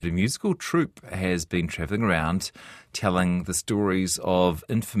The musical troupe has been travelling around telling the stories of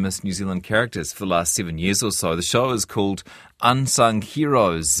infamous New Zealand characters for the last 7 years or so. The show is called Unsung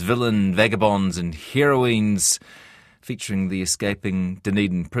Heroes, Vagabonds and Heroines, featuring the escaping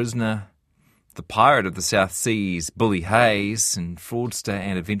Dunedin prisoner, the pirate of the South Seas, Bully Hayes, and fraudster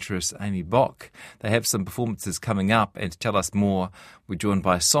and adventurous Amy Bock. They have some performances coming up, and to tell us more, we're joined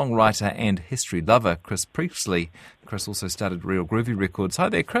by songwriter and history lover Chris Priestley. Chris also started Real Groovy Records. Hi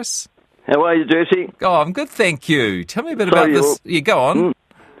there, Chris. How are you, Jesse? Oh, I'm good, thank you. Tell me a bit about this. You go on.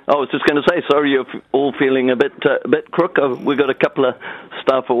 I was just going to say, sorry you're all feeling a bit crook. We've got a couple of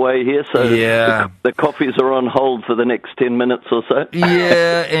staff away here, so the coffees are on hold for the next 10 minutes or so.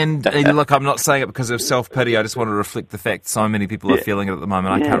 Yeah, and look, I'm not saying it because of self-pity. I just want to reflect the fact so many people are feeling it at the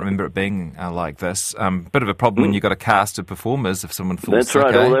moment. I can't remember it being like this. Bit of a problem when you've got a cast of performers if someone falls sick.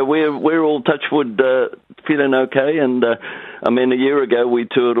 That's right, although we're all, touch wood, feeling okay, and a year ago we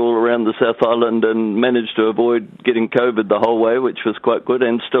toured all around the South Island and managed to avoid getting COVID the whole way, which was quite good,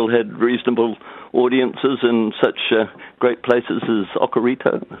 and still had reasonable audiences in such great places as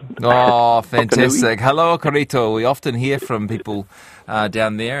Okarito. Oh, fantastic. Hello, Okarito. We often hear from people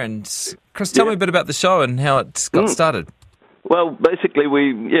down there. And Chris, tell me a bit about the show and how it got started. Well, basically,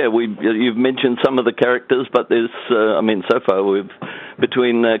 you've mentioned some of the characters, but there's, so far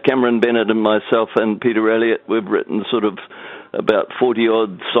between Cameron Bennett and myself and Peter Elliott, we've written sort of about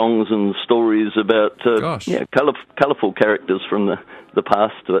 40-odd songs and stories about colourful characters from the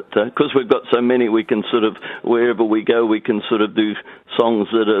past. But because we've got so many, we can sort of, wherever we go, we can sort of do songs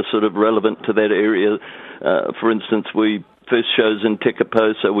that are sort of relevant to that area. For instance, first shows in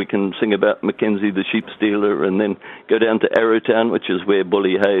Tekapo, so we can sing about Mackenzie the sheep stealer, and then go down to Arrowtown, which is where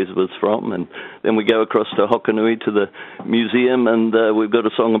Bully Hayes was from, and then we go across to Hokanui to the museum, and we've got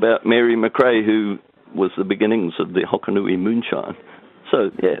a song about Mary McRae, who was the beginnings of the Hokanui moonshine. So,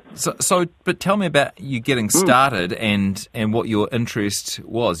 yeah. So, but tell me about you getting started and what your interest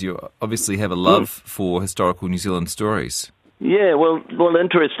was. You obviously have a love for historical New Zealand stories. Yeah, well,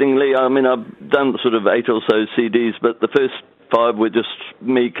 interestingly, I've done sort of 8 or so CDs, but the first 5 were just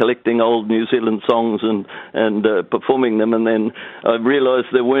me collecting old New Zealand songs and performing them, and then I realised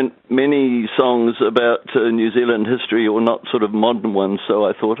there weren't many songs about New Zealand history, or not sort of modern ones, so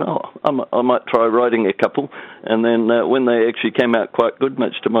I thought, I might try writing a couple, and then when they actually came out quite good,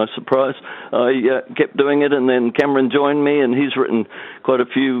 much to my surprise, I kept doing it, and then Cameron joined me, and he's written quite a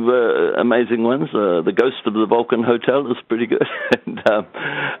few amazing ones. The Ghost of the Vulcan Hotel is pretty good, and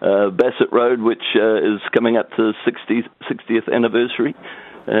Bassett Road, which is coming up to 60th anniversary,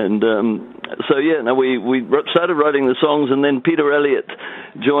 and we started writing the songs, and then Peter Elliott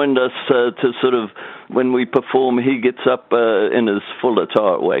joined us to sort of, when we perform, he gets up in his full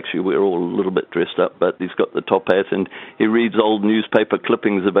attire. Well, actually, we're all a little bit dressed up, but he's got the top hat, and he reads old newspaper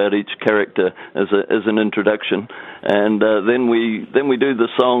clippings about each character as an introduction, and then we do the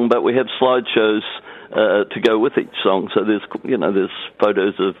song, but we have slideshows to go with each song. So there's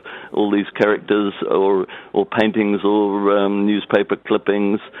photos of all these characters, or paintings, or newspaper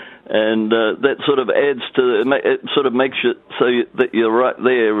clippings, and that sort of adds to it, sort of makes it so that you're right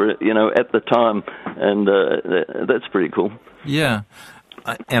there, at the time, and that's pretty cool. Yeah,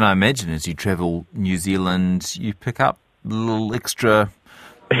 and I imagine as you travel New Zealand, you pick up little extra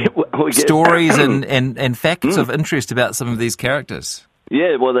stories and facts of interest about some of these characters.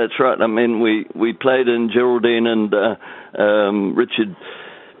 Yeah, well, that's right. I mean, we played in Geraldine, and Richard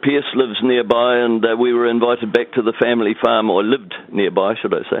Pearce lives nearby, and we were invited back to the family farm, or lived nearby,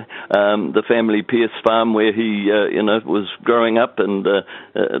 should I say, the family Pearce farm, where he, was growing up, and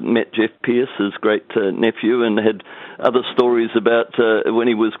met Jeff Pearce, his great nephew, and had other stories about when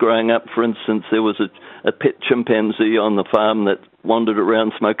he was growing up. For instance, there was a pet chimpanzee on the farm that wandered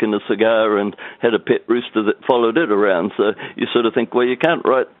around smoking a cigar and had a pet rooster that followed it around. So you sort of think, well, you can't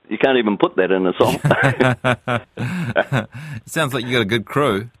even put that in a song. It sounds like you got a good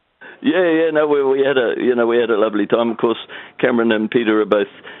crew. Yeah, no, we had a lovely time. Of course, Cameron and Peter are both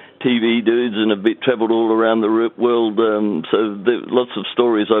TV dudes and have travelled all around the world, so there lots of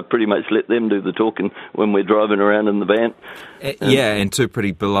stories. I pretty much let them do the talking when we're driving around in the van. And 2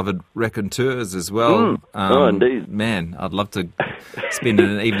 pretty beloved raconteurs as well. Oh, indeed. Man, I'd love to spend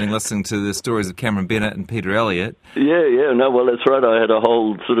an evening listening to the stories of Cameron Bennett and Peter Elliott. Yeah, no, well, that's right. I had a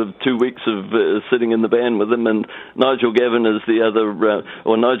whole sort of 2 weeks of sitting in the van with them, and Nigel Gavin is the other,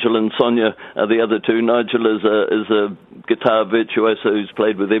 or Nigel and Sonia are the other 2. Nigel is a guitar virtuoso who's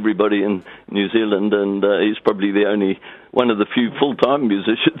played with everybody in New Zealand, and he's probably the only one of the few full-time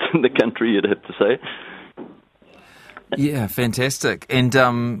musicians in the country, you'd have to say. Yeah, fantastic. And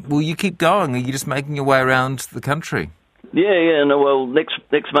will you keep going? Are you just making your way around the country? Yeah. No, well, next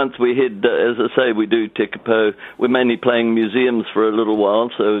month we head, as I say, we do Tekapo. We're mainly playing museums for a little while,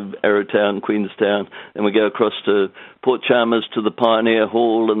 so Aotearoa, Queenstown, and we go across to Port Chalmers to the Pioneer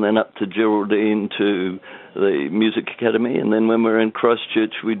Hall, and then up to Geraldine to the Music Academy, and then when we're in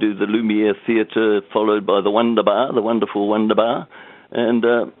Christchurch, we do the Lumiere Theatre, followed by the Wonder Bar, the wonderful Wonder Bar, and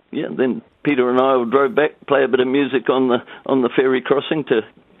then Peter and I will drove back, play a bit of music on the ferry crossing to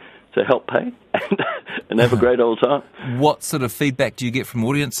help pay and have a great old time. What sort of feedback do you get from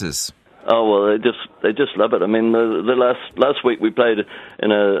audiences? Oh well, they just love it. I mean, the last week we played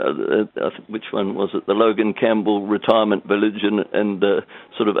in which one was it? The Logan Campbell Retirement Village, and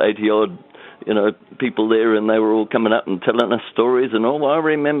sort of 80-odd, people there, and they were all coming up and telling us stories and all. I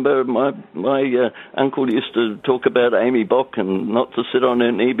remember my uncle used to talk about Amy Bock and not to sit on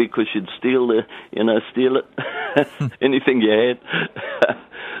her knee because she'd steal it, anything you had.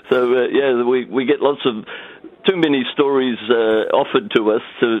 So we get lots of too many stories offered to us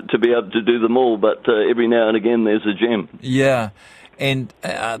to be able to do them all, but every now and again there's a gem. Yeah. And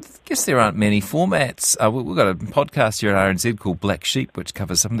I guess there aren't many formats. We've got a podcast here at RNZ called Black Sheep, which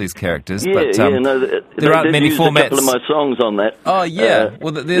covers some of these characters. There aren't many formats. A couple of my songs on that. Oh, yeah.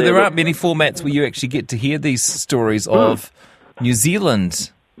 There aren't many formats where you actually get to hear these stories of New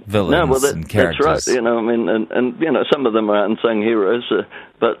Zealand villains and characters. That's right. And some of them are unsung heroes,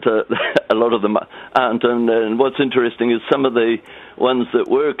 but a lot of them aren't. And what's interesting is some of the ones that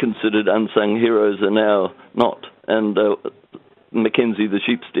were considered unsung heroes are now not. And Mackenzie the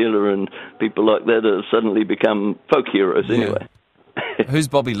sheep stealer and people like that have suddenly become folk heroes anyway. Who's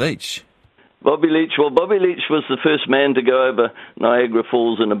Bobby Leach? Bobby Leach was the first man to go over Niagara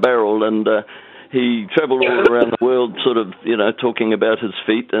Falls in a barrel, and he travelled all around the world sort of, talking about his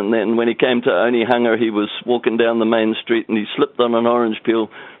feat, and then when he came to Onehunga, he was walking down the main street and he slipped on an orange peel,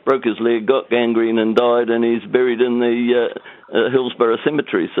 broke his leg, got gangrene and died, and he's buried in the Hillsborough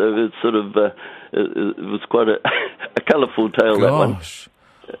Cemetery. So it's sort of, it was quite a colourful tale, that one.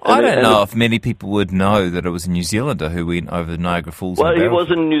 I don't know if many people would know that it was a New Zealander who went over the Niagara Falls. Well, he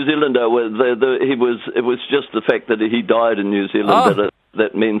wasn't a New Zealander. It was just the fact that he died in New Zealand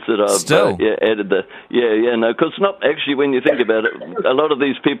that means that I've added the... No, because not actually, when you think about it, a lot of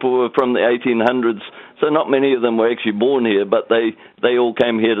these people were from the 1800s, so not many of them were actually born here, but they all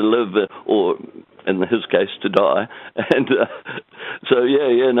came here to live, or in his case, to die. And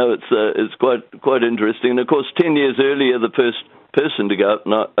it's quite interesting. And of course, 10 years earlier, the first person to go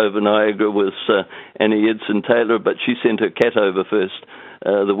up over Niagara was Annie Edson Taylor, but she sent her cat over first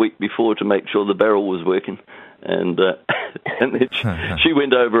the week before to make sure the barrel was working. And then she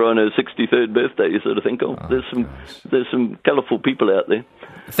went over on her 63rd birthday. You sort of think, there's some colourful people out there.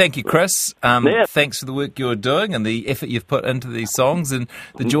 Thank you, Chris. Thanks for the work you're doing and the effort you've put into these songs and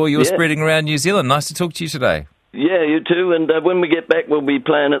the joy you're spreading around New Zealand. Nice to talk to you today. Yeah, you too. And when we get back, we'll be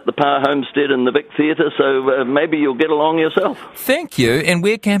playing at the Parr Homestead and the Vic Theatre, so maybe you'll get along yourself. Thank you. And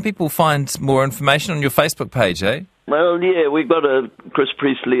where can people find more information on your Facebook page, eh? Well, yeah, we've got a Chris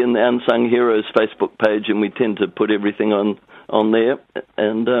Priestley and the Unsung Heroes Facebook page, and we tend to put everything on there.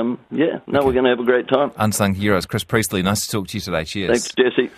 And, we're going to have a great time. Unsung Heroes, Chris Priestley. Nice to talk to you today. Cheers. Thanks, Jesse.